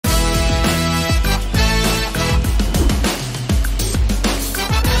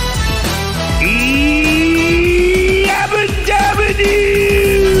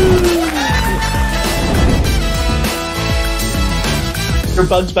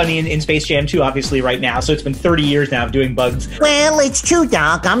Bugs Bunny in Space Jam 2, obviously, right now. So it's been 30 years now of doing Bugs. Well, it's true,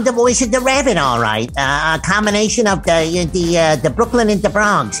 Doc. I'm the voice of the rabbit, all right. A combination of the Brooklyn and the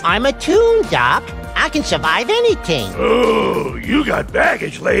Bronx. I'm a Toon, Doc. I can survive anything. Oh, you got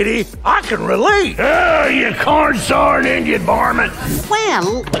baggage, lady. I can relate. Oh, you corn-sawing Indian varmint.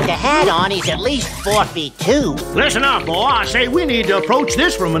 Well, with the hat on, he's at least 4 feet 2. Listen up, boy. I say we need to approach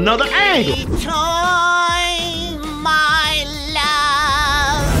this from another angle. Time, my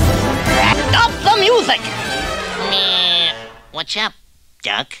love. Stop the music! What's up,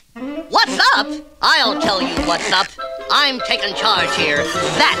 Duck? What's up? I'll tell you what's up. I'm taking charge here.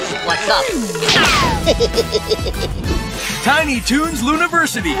 That's what's up. Tiny Toons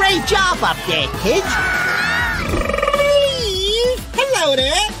Looniversity. Great job up there, kids. Hello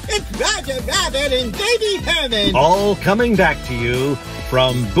there. It's Roger Rabbit and Davy Herman. All coming back to you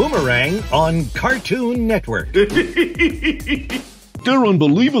from Boomerang on Cartoon Network. They're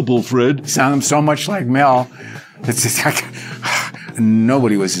unbelievable, Fred. Sound so much like Mel. It's just like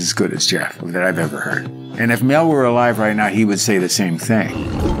nobody was as good as Jeff that I've ever heard. And if Mel were alive right now, he would say the same thing.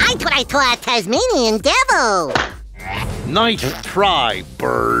 I thought I saw a Tasmanian devil. Nice try,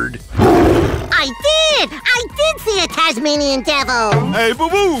 bird. I did see a Tasmanian devil. Hey,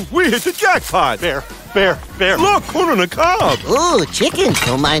 boo-boo, we hit the jackpot. Bear. Look, corn on the cob. Ooh, chicken.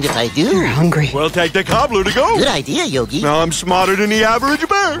 Don't mind if I do. You're hungry. Well, take the cobbler to go. Good idea, Yogi. Now I'm smarter than the average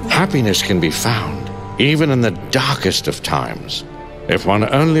bear. Happiness can be found, even in the darkest of times, if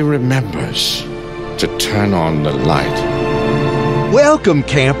one only remembers to turn on the light. Welcome,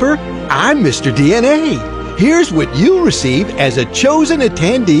 camper. I'm Mr. DNA. Here's what you'll receive as a chosen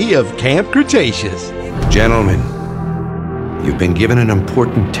attendee of Camp Cretaceous. Gentlemen, you've been given an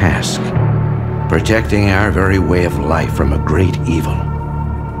important task, protecting our very way of life from a great evil.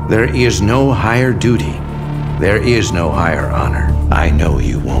 There is no higher duty. There is no higher honor. I know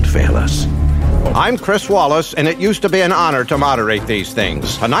you won't fail us. I'm Chris Wallace, and it used to be an honor to moderate these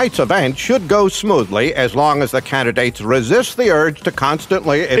things. Tonight's event should go smoothly as long as the candidates resist the urge to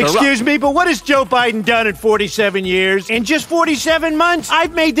constantly interrupt. Excuse me, but what has Joe Biden done in 47 years? In just 47 months,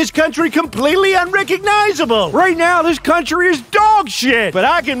 I've made this country completely unrecognizable. Right now, this country is dog shit, but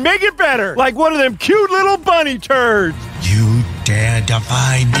I can make it better, like one of them cute little bunny turds. You dare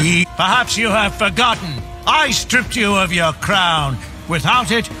defy me? Perhaps you have forgotten. I stripped you of your crown.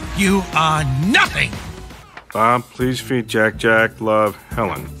 Without it, you are nothing. Bob, please feed Jack, love,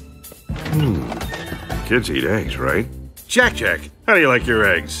 Helen. Kids eat eggs, right? Jack, how do you like your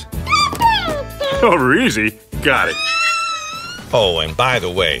eggs? Over easy. Got it. Oh, and by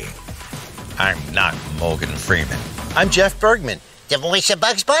the way, I'm not Morgan Freeman. I'm Jeff Bergman, the voice of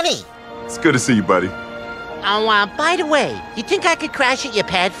Bugs Bunny. It's good to see you, buddy. Oh, by the way, you think I could crash at your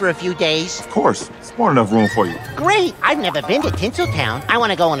pad for a few days? Of course. It's more enough room for you. Great. I've never been to Tinseltown. I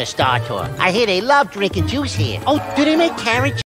want to go on a Star Tour. I hear they love drinking juice here. Oh, do they make carrot